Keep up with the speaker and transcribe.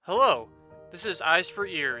Hello, this is Eyes for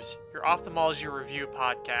Ears, your ophthalmology review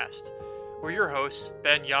podcast. We're your hosts,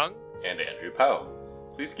 Ben Young and Andrew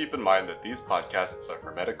Powell. Please keep in mind that these podcasts are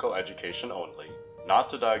for medical education only, not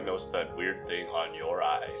to diagnose that weird thing on your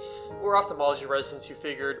eye. We're ophthalmology residents who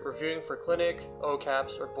figured reviewing for clinic,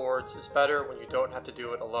 OCAPs, or boards is better when you don't have to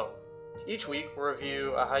do it alone. Each week, we'll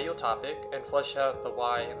review a high-yield topic and flesh out the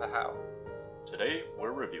why and the how. Today,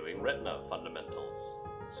 we're reviewing retina fundamentals.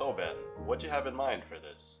 So Ben, what do you have in mind for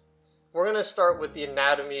this? We're going to start with the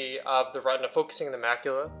anatomy of the retina, focusing on the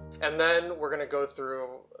macula, and then we're going to go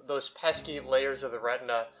through those pesky layers of the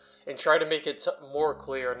retina and try to make it more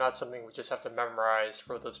clear, not something we just have to memorize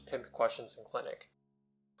for those pimp questions in clinic.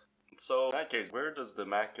 So, in that case, where does the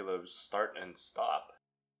macula start and stop?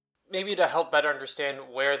 Maybe to help better understand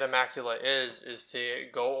where the macula is to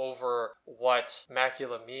go over what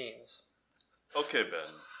macula means. Okay,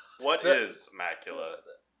 Ben. What is macula?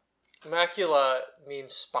 Macula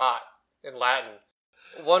means spot in Latin.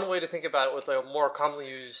 One way to think about it with a more commonly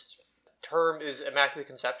used term is immaculate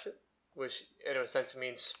conception, which in a sense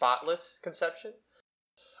means spotless conception.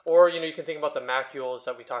 Or, you can think about the macules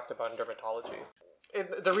that we talked about in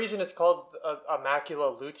dermatology. The reason it's called a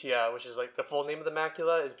macula lutea, which is like the full name of the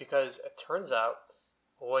macula, is because it turns out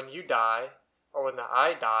when you die, or when the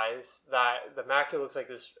eye dies, that the macula looks like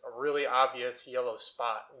this really obvious yellow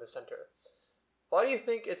spot in the center. Why do you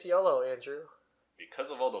think it's yellow, Andrew?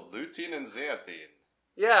 Because of all the lutein and xanthine.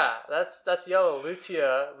 Yeah, that's yellow.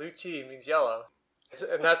 Lutein means yellow.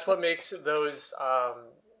 And that's what makes those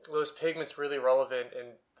pigments really relevant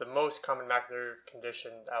in the most common macular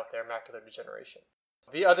condition out there, macular degeneration.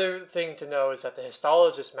 The other thing to know is that the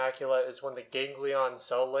histologist macula is when the ganglion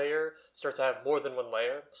cell layer starts to have more than one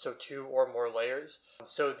layer, so 2 or more layers.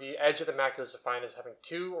 So the edge of the macula is defined as having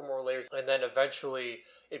 2 or more layers, and then eventually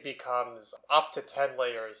it becomes up to 10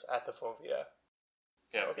 layers at the fovea.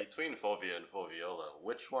 Yeah, okay. Between fovea and foveola,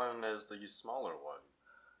 which one is the smaller one?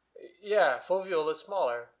 Yeah, foveola is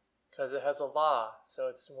smaller, because it has a la, so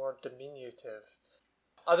it's more diminutive.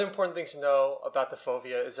 Other important things to know about the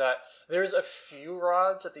fovea is that there's a few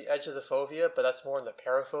rods at the edge of the fovea, but that's more in the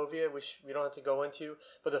parafovea, which we don't have to go into.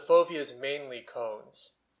 But the fovea is mainly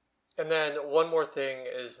cones. And then one more thing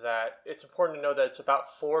is that it's important to know that it's about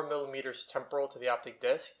 4 millimeters temporal to the optic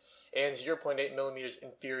disc and 0.8 millimeters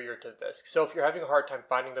inferior to the disc. So if you're having a hard time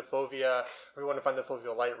finding the fovea, or you want to find the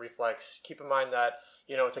foveal light reflex, keep in mind that,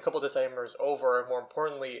 it's a couple disc diameters over, and more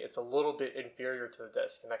importantly, it's a little bit inferior to the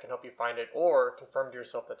disc, and that can help you find it, or confirm to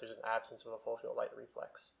yourself that there's an absence of a foveal light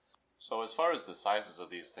reflex. So as far as the sizes of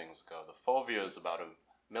these things go, the fovea is about 1.5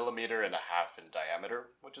 millimeters in diameter,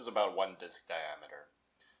 which is about 1 disc diameter.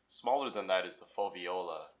 Smaller than that is the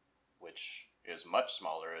foveola, which is much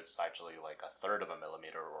smaller. It's actually like 1/3 of a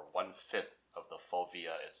millimeter, or 1/5 of the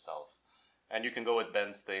fovea itself. And you can go with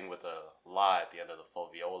Ben's thing with a la at the end of the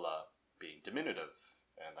foveola being diminutive,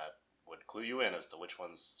 and that would clue you in as to which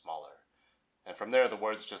one's smaller. And from there, the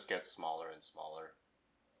words just get smaller and smaller.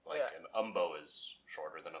 An umbo is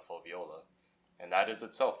shorter than a foveola, and that is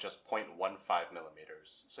itself just 0.15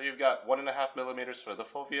 millimeters. So you've got 1.5 millimeters for the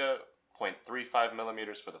fovea, 0.35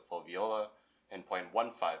 millimeters for the foveola, and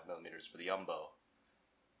 0.15 millimeters for the umbo.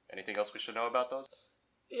 Anything else we should know about those?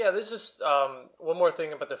 Yeah, there's just one more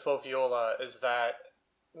thing about the foveola is that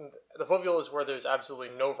the foveola is where there's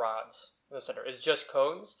absolutely no rods in the center. It's just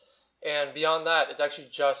cones, and beyond that, it's actually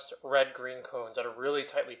just red-green cones that are really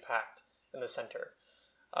tightly packed in the center.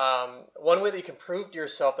 One way that you can prove to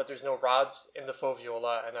yourself that there's no rods in the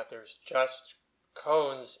foveola and that there's just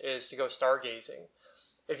cones is to go stargazing.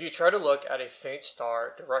 If you try to look at a faint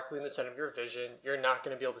star directly in the center of your vision, you're not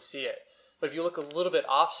going to be able to see it. But if you look a little bit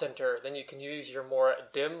off-center, then you can use your more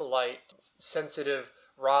dim light, sensitive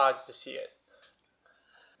rods to see it.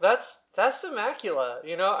 That's the macula,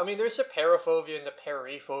 there's a paraphobia and the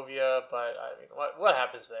periphobia, but, what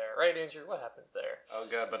happens there, right, Andrew? What happens there? Oh,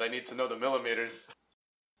 God, but I need to know the millimeters.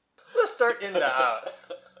 Let's start in the out.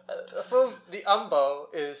 The umbo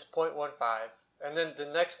is 0.15. And then the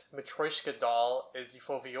next Matryoshka doll is the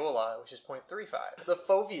foveola, which is 0.35. The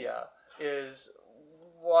fovea is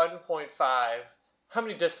 1.5. How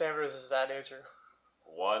many disc diameters is that, Andrew?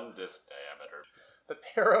 1 disc diameter. The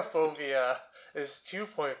paraphobia is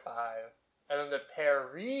 2.5. And then the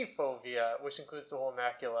periphobia, which includes the whole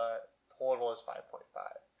macula, total is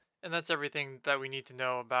 5.5. And that's everything that we need to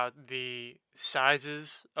know about the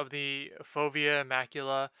sizes of the fovea,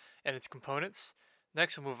 macula, and its components.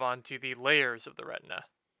 Next, we'll move on to the layers of the retina.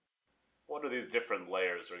 What are these different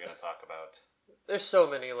layers we're going to talk about? There's so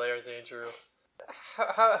many layers, Andrew.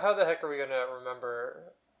 How the heck are we going to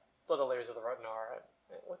remember what the layers of the retina are?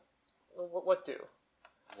 What do?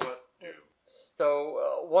 What do?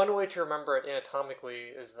 So, one way to remember it anatomically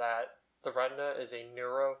is that the retina is a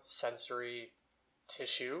neurosensory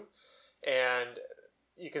tissue, and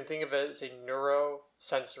you can think of it as a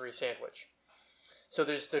neurosensory sandwich. So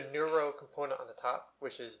there's the neuro component on the top,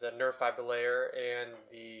 which is the nerve fiber layer and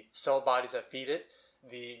the cell bodies that feed it,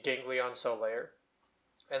 the ganglion cell layer.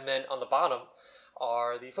 And then on the bottom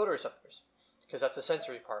are the photoreceptors, because that's the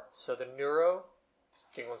sensory part. So the neuro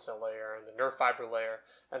ganglion cell layer and the nerve fiber layer,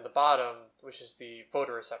 and the bottom, which is the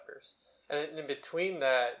photoreceptors. And in between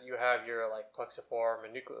that, you have your like plexiform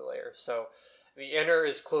and nuclear layers. So the inner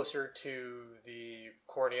is closer to the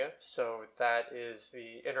cornea, so that is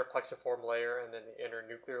the inner plexiform layer and then the inner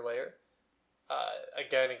nuclear layer.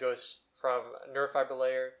 Again, it goes from nerve fiber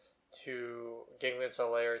layer to ganglion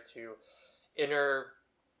cell layer to inner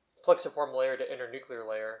plexiform layer to inner nuclear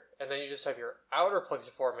layer, and then you just have your outer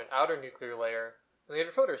plexiform and outer nuclear layer, and then you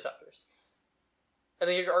have your photoreceptors. And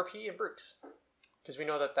then you have your RPE and Bruch's, because we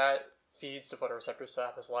know that feeds the photoreceptor, so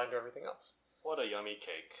that is lined to everything else. What a yummy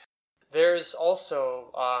cake. There's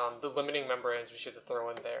also the limiting membranes we should throw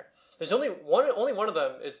in there. There's only one of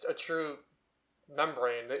them is a true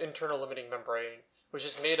membrane, the internal limiting membrane, which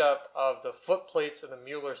is made up of the foot plates and the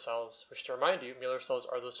Mueller cells, which, to remind you, Mueller cells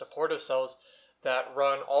are the supportive cells that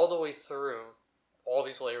run all the way through all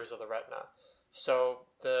these layers of the retina. So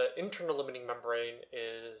the internal limiting membrane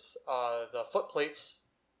is the foot plates,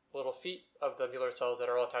 little feet of the Mueller cells that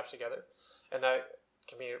are all attached together, and that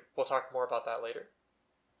can be, we'll talk more about that later.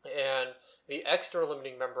 And the external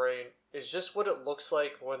limiting membrane is just what it looks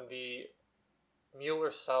like when the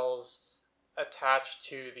Mueller cells attach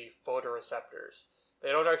to the photoreceptors. They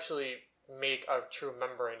don't actually make a true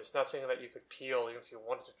membrane. It's not something that you could peel, even if you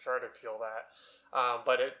wanted to try to peel that.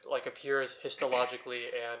 But it like appears histologically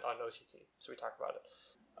and on OCT. So we talk about it.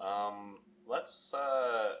 Let's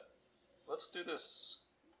do this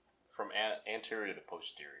from anterior to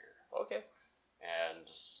posterior. Okay. And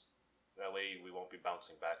that way we won't be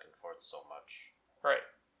bouncing back and forth so much. Right.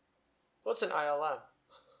 What's an ILM?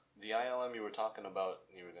 The ILM you were talking about,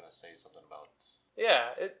 you were going to say something about. Yeah,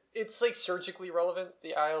 it's like surgically relevant,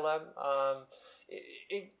 the ILM.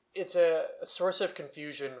 It's a source of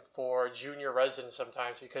confusion for junior residents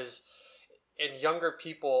sometimes, because in younger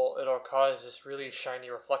people, it'll cause this really shiny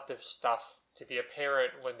reflective stuff to be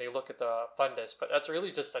apparent when they look at the fundus, but that's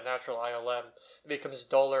really just a natural ILM. It becomes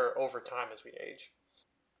duller over time as we age.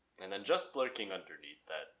 And then just lurking underneath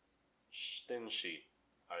that thin sheet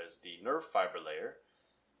is the nerve fiber layer,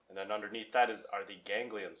 and then underneath that are the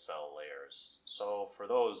ganglion cell layers. So for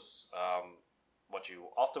those, what you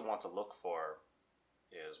often want to look for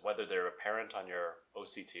is whether they're apparent on your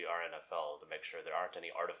OCT or NFL to make sure there aren't any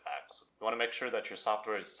artifacts. You want to make sure that your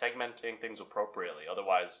software is segmenting things appropriately,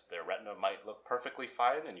 otherwise their retina might look perfectly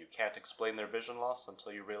fine and you can't explain their vision loss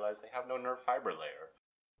until you realize they have no nerve fiber layer.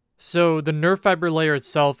 So the nerve fiber layer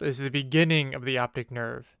itself is the beginning of the optic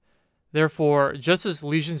nerve. Therefore, just as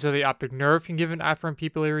lesions of the optic nerve can give an afferent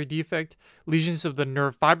pupillary defect, lesions of the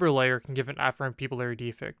nerve fiber layer can give an afferent pupillary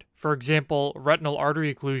defect. For example, retinal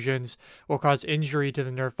artery occlusions will cause injury to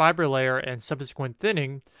the nerve fiber layer and subsequent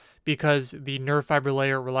thinning because the nerve fiber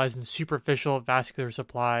layer relies on superficial vascular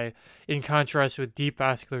supply in contrast with deep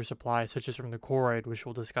vascular supply, such as from the choroid, which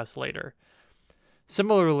we'll discuss later.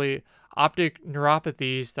 Similarly, optic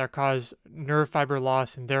neuropathies that cause nerve fiber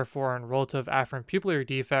loss and therefore a relative afferent pupillary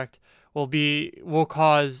defect will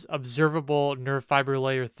cause observable nerve fiber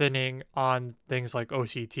layer thinning on things like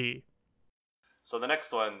OCT. So the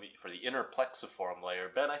next one, for the inner plexiform layer,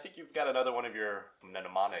 Ben, I think you've got another one of your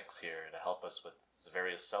mnemonics here to help us with the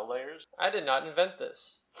various cell layers. I did not invent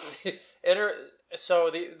this. There's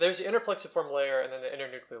the inner plexiform layer and then the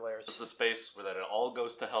inner nuclear layers. It's the space where it all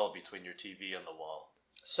goes to hell between your TV and the wall.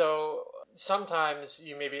 So sometimes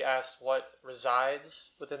you may be asked what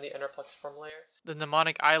resides within the inner plexiform layer. The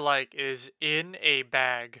mnemonic I like is in a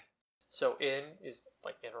bag. So in is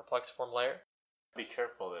like inner plexiform layer. Be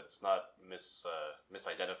careful that it's not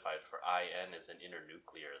misidentified for IN as an inner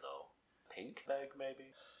nuclear though. Pink bag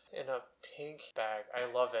maybe? In a pink bag.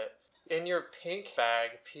 I love it. In your pink bag,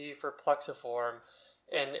 P for plexiform,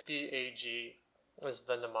 and BAG is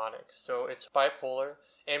the mnemonic. So it's bipolar,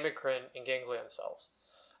 amacrine, and ganglion cells.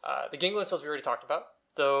 The ganglion cells we already talked about.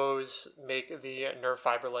 Those make the nerve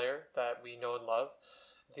fiber layer that we know and love.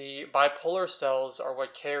 The bipolar cells are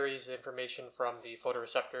what carries the information from the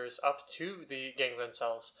photoreceptors up to the ganglion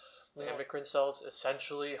cells. The amacrine cells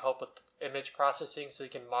essentially help with image processing, so they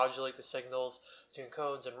can modulate the signals between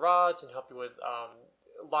cones and rods and help you with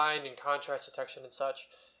line and contrast detection and such.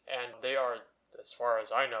 And they are, as far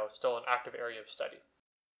as I know, still an active area of study.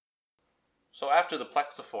 So after the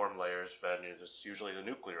plexiform layers, Ben, it's usually the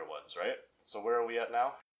nuclear ones, right? So where are we at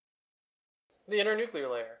now? The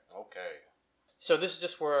internuclear layer. Okay. So this is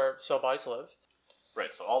just where cell bodies live.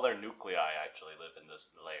 Right, so all their nuclei actually live in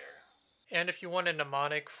this layer. And if you want a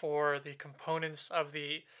mnemonic for the components of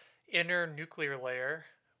the inner nuclear layer,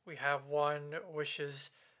 we have one which is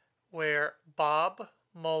where Bob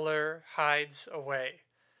Muller hides away.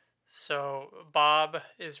 So Bob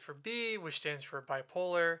is for B, which stands for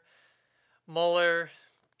bipolar. Muller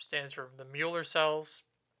stands for the Mueller cells.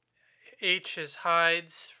 H is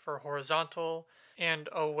hides for horizontal, and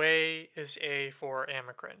away is A for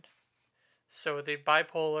amacrine. So the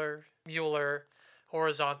bipolar, Mueller,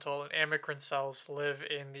 horizontal, and amacrine cells live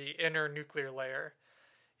in the inner nuclear layer.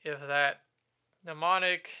 If that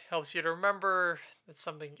mnemonic helps you to remember that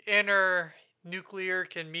something inner nuclear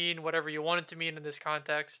can mean whatever you want it to mean in this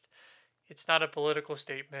context, it's not a political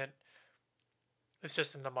statement. It's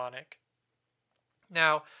just a mnemonic.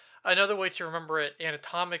 Now, another way to remember it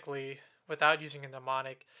anatomically without using a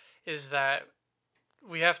mnemonic is that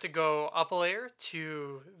we have to go up a layer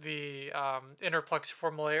to the inner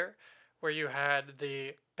plexiform layer where you had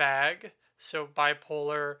the bag, so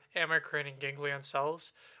bipolar, amacrine, and ganglion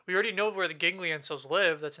cells. We already know where the ganglion cells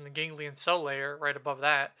live. That's in the ganglion cell layer right above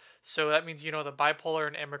that. So that means you know the bipolar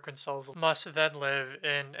and amacrine cells must then live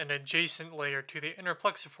in an adjacent layer to the inner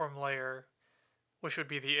plexiform layer, which would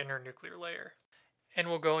be the inner nuclear layer. And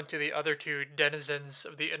we'll go into the other two denizens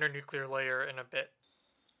of the inner nuclear layer in a bit.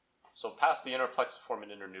 So past the inner plexiform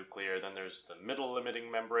and internuclear, then there's the middle limiting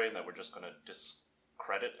membrane that we're just going to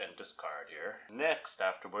discredit and discard here. Next,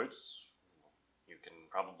 afterwards, you can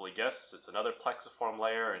probably guess it's another plexiform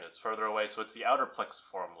layer and it's further away, so it's the outer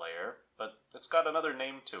plexiform layer, but it's got another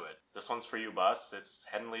name to it. This one's for you, boss. It's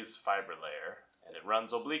Henle's fiber layer, and it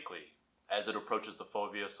runs obliquely. As it approaches the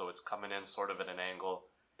fovea, so it's coming in sort of at an angle,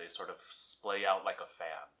 they sort of splay out like a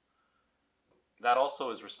fan. That also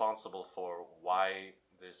is responsible for why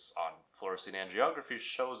this on fluorescein angiography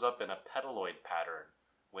shows up in a petaloid pattern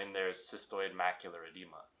when there's cystoid macular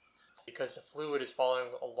edema. Because the fluid is following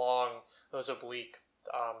along those oblique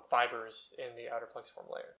fibers in the outer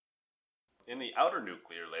plexiform layer. In the outer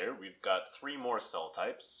nuclear layer, we've got three more cell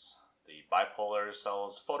types: the bipolar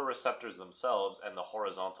cells, photoreceptors themselves, and the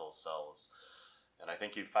horizontal cells. And I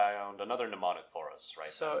think you found another mnemonic for us, right?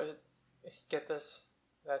 So, get this,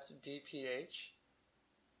 that's BPH.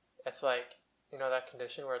 It's like, you know that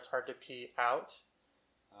condition where it's hard to pee out?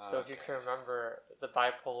 So if you can remember, the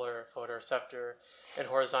bipolar, photoreceptor, and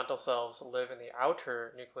horizontal cells live in the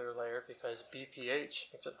outer nuclear layer because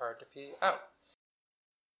BPH makes it hard to pee out.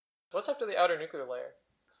 What's after the outer nuclear layer?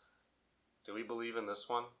 Do we believe in this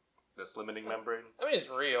one? This limiting membrane? I mean, it's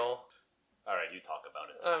real. Alright, you talk about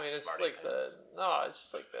it. I mean, it's like it's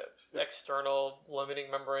just like the external limiting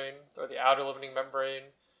membrane, or the outer limiting membrane.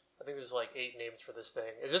 I think there's like 8 names for this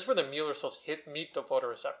thing. Is this where the Mueller cells meet the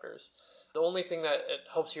photoreceptors? The only thing that it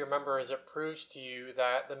helps you remember is it proves to you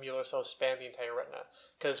that the Mueller cells span the entire retina.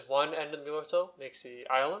 Because one end of the Mueller cell makes the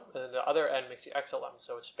ILM, and then the other end makes the XLM,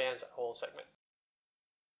 so it spans a whole segment.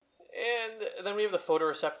 And then we have the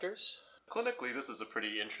photoreceptors. Clinically, this is a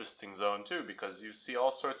pretty interesting zone too, because you see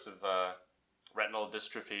all sorts of retinal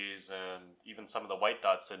dystrophies and even some of the white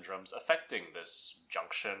dot syndromes affecting this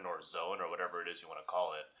junction or zone or whatever it is you want to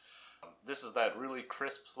call it. This is that really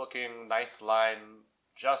crisp looking, nice line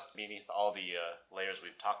just beneath all the layers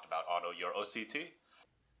we've talked about on your OCT.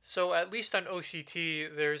 So at least on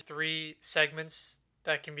OCT, there's 3 segments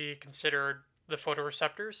that can be considered the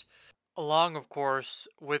photoreceptors, along, of course,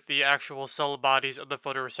 with the actual cell bodies of the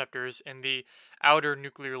photoreceptors in the outer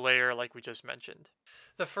nuclear layer like we just mentioned.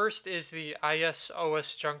 The first is the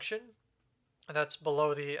IS-OS junction, and that's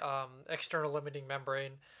below the external limiting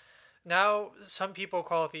membrane. Now, some people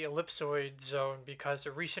call it the ellipsoid zone because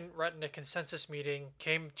a recent retina consensus meeting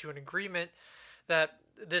came to an agreement that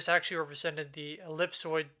this actually represented the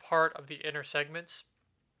ellipsoid part of the inner segments.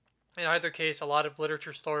 In either case, a lot of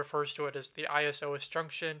literature still refers to it as the IS-OS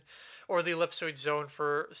junction or the ellipsoid zone,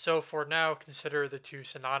 so for now consider the two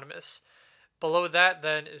synonymous. Below that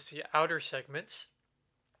then is the outer segments,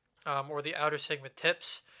 or the outer segment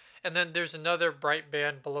tips. And then there's another bright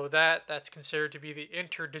band below that that's considered to be the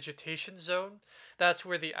interdigitation zone. That's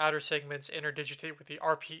where the outer segments interdigitate with the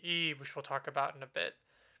RPE, which we'll talk about in a bit.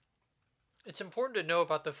 It's important to know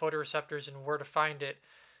about the photoreceptors and where to find it,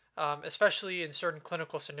 especially in certain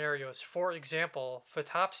clinical scenarios. For example,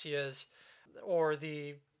 photopsias, or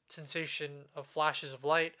the sensation of flashes of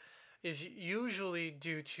light, is usually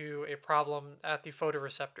due to a problem at the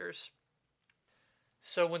photoreceptors.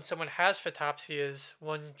 So when someone has photopsias,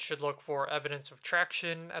 one should look for evidence of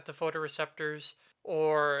traction at the photoreceptors,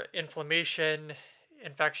 or inflammation,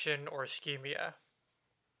 infection, or ischemia.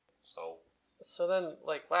 So So then,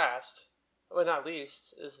 last, but not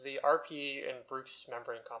least, is the RPE and Bruch's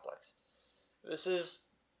membrane complex. This is,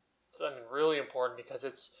 really important because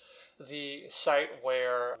it's the site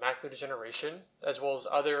where macular degeneration, as well as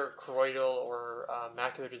other choroidal or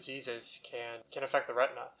macular diseases, can affect the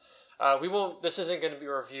retina. We won't. This isn't going to be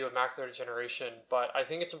a review of macular degeneration, but I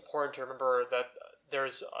think it's important to remember that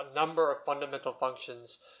there's a number of fundamental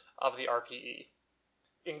functions of the RPE,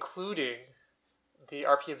 including the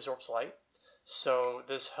RPE absorbs light, so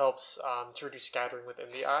this helps to reduce scattering within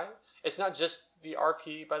the eye. It's not just the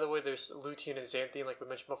RPE, by the way. There's lutein and xanthine, like we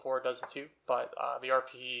mentioned before, does it too. But the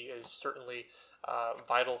RPE is certainly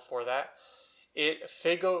vital for that. It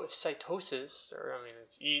phagocytoses,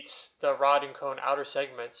 it eats the rod and cone outer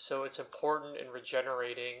segments, so it's important in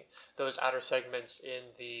regenerating those outer segments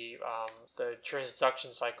in the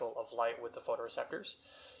transduction cycle of light with the photoreceptors.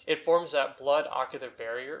 It forms that blood-ocular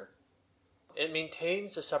barrier. It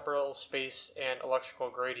maintains the septal space and electrical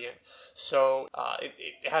gradient, so it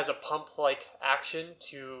has a pump-like action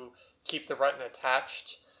to keep the retina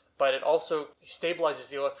attached, but it also stabilizes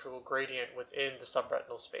the electrical gradient within the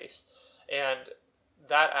subretinal space. And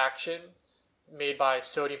that action, made by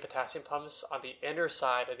sodium-potassium pumps on the inner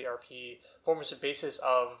side of the RPE, forms the basis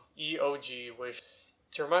of EOG, which,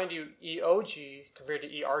 to remind you, EOG compared to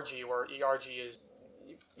ERG, where ERG is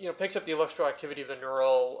picks up the electrical activity of the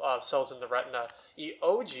neural cells in the retina.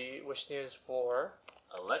 EOG, which stands for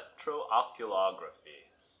electrooculography.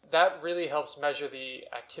 That really helps measure the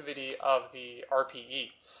activity of the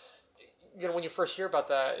RPE. When you first hear about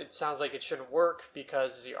that, it sounds like it shouldn't work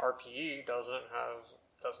because the RPE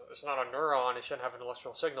it's not a neuron, it shouldn't have an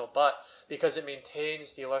electrical signal, but because it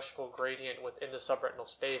maintains the electrical gradient within the subretinal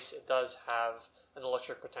space, it does have an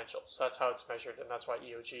electric potential. So that's how it's measured, and that's why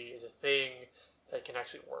EOG is a thing that can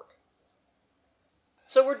actually work.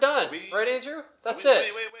 So we're done, right, Andrew? That's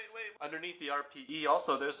it. Wait. Underneath the RPE,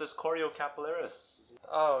 also, there's this choriocapillaris.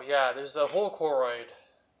 Oh, yeah, there's the whole choroid.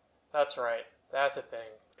 That's right. That's a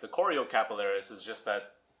thing. The choriocapillaris is just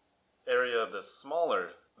that area of the smaller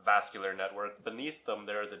vascular network. Beneath them,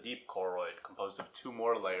 there are the deep choroid, composed of two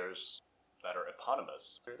more layers that are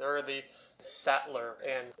eponymous. There are the Sattler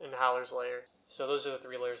and Inhaler's layer. So those are the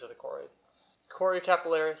three layers of the choroid.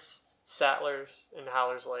 Choriocapillaris, Sattler's,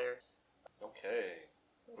 Inhaler's layer. Okay.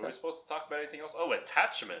 Were we supposed to talk about anything else? Oh,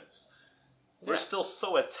 attachments. We're still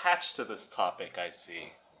so attached to this topic, I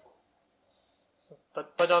see.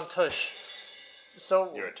 But tush.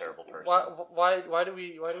 So you're a terrible person. Why do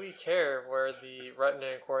we care where the retina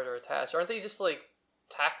and choroid are attached? Aren't they just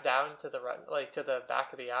tacked down to the retina, to the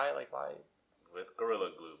back of the eye? Why? With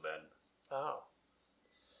Gorilla Glue, Ben. Oh.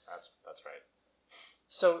 That's right.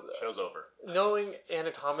 So show's over. Knowing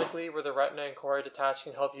anatomically where the retina and choroid attach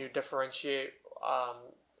can help you differentiate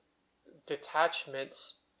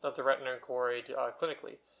detachments of the retina and choroid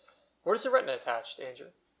clinically. Where does the retina attach, Andrew?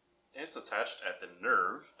 It's attached at the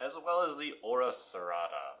nerve as well as the ora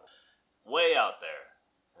serrata, way out there,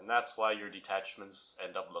 and that's why your detachments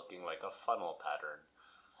end up looking like a funnel pattern.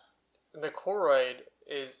 The choroid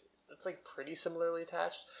it's pretty similarly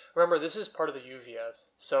attached. Remember, this is part of the uvea,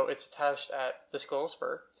 so it's attached at the scleral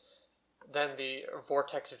spur, then the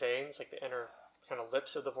vortex veins, the inner kind of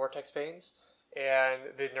lips of the vortex veins,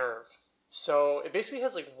 and the nerve. So it basically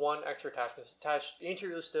has one extra attachment. It's attached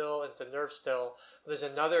anteriorly still and to the nerve still. There's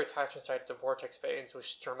another attachment site to the vortex veins,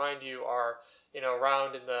 which, to remind you, are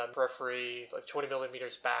around in the periphery, 20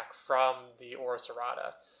 millimeters back from the ora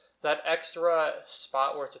serrata. That extra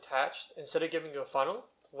spot where it's attached, instead of giving you a funnel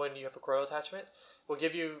when you have a choroidal attachment, will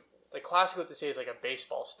give you, classically what they say is a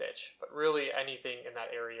baseball stitch, but really anything in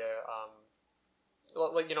that area.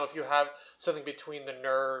 If you have something between the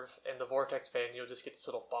nerve and the vortex vein, you'll just get this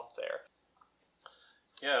little bump there.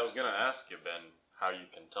 Yeah, I was going to ask you, Ben, how you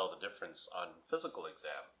can tell the difference on physical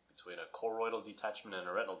exam between a choroidal detachment and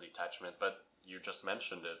a retinal detachment, but you just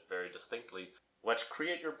mentioned it very distinctly, which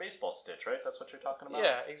create your baseball stitch, right? That's what you're talking about?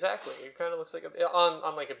 Yeah, exactly. It kind of looks like on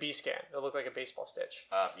a B scan. It'll look like a baseball stitch.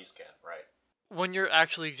 B scan, right. When you're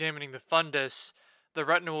actually examining the fundus, the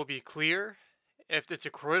retina will be clear. If it's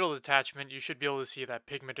a choroidal detachment, you should be able to see that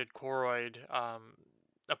pigmented choroid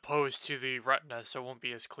opposed to the retina, so it won't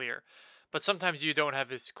be as clear. But sometimes you don't have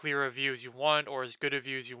as clear a view as you want or as good a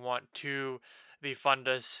view as you want to the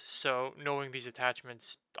fundus, so knowing these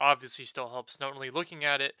attachments obviously still helps, not only looking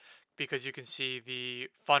at it, because you can see the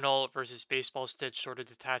funnel versus baseball stitch sort of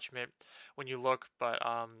detachment when you look, but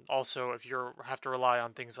also if you have to rely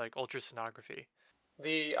on things like ultrasonography.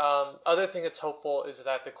 The other thing that's helpful is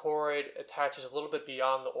that the choroid attaches a little bit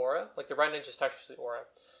beyond the aura. The retina just touches the aura.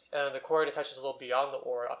 and the choroid attaches a little beyond the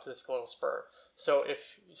aura up to the scleral spur. So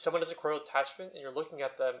if someone has a choroidal detachment and you're looking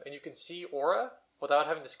at them and you can see aura without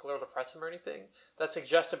having to scleral depress them or anything, that's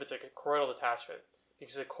suggestive it's like a choroidal detachment,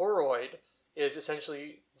 because a choroid is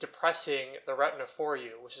essentially depressing the retina for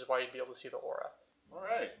you, which is why you'd be able to see the aura. All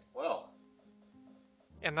right, well.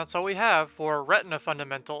 And that's all we have for Retina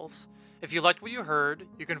Fundamentals. If you liked what you heard,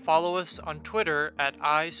 you can follow us on Twitter at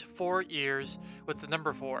eyes4ears with the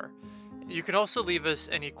number 4. You can also leave us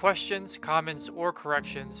any questions, comments, or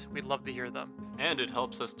corrections. We'd love to hear them. And it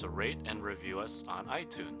helps us to rate and review us on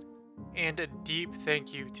iTunes. And a deep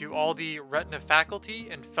thank you to all the Retina faculty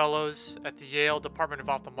and fellows at the Yale Department of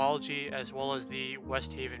Ophthalmology as well as the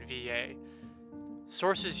West Haven VA.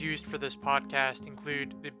 Sources used for this podcast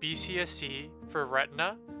include the BCSC for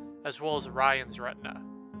Retina, as well as Ryan's Retina.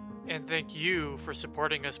 And thank you for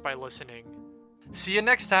supporting us by listening. See you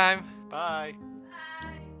next time! Bye!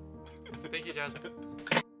 Thank you,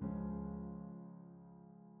 Jasmine.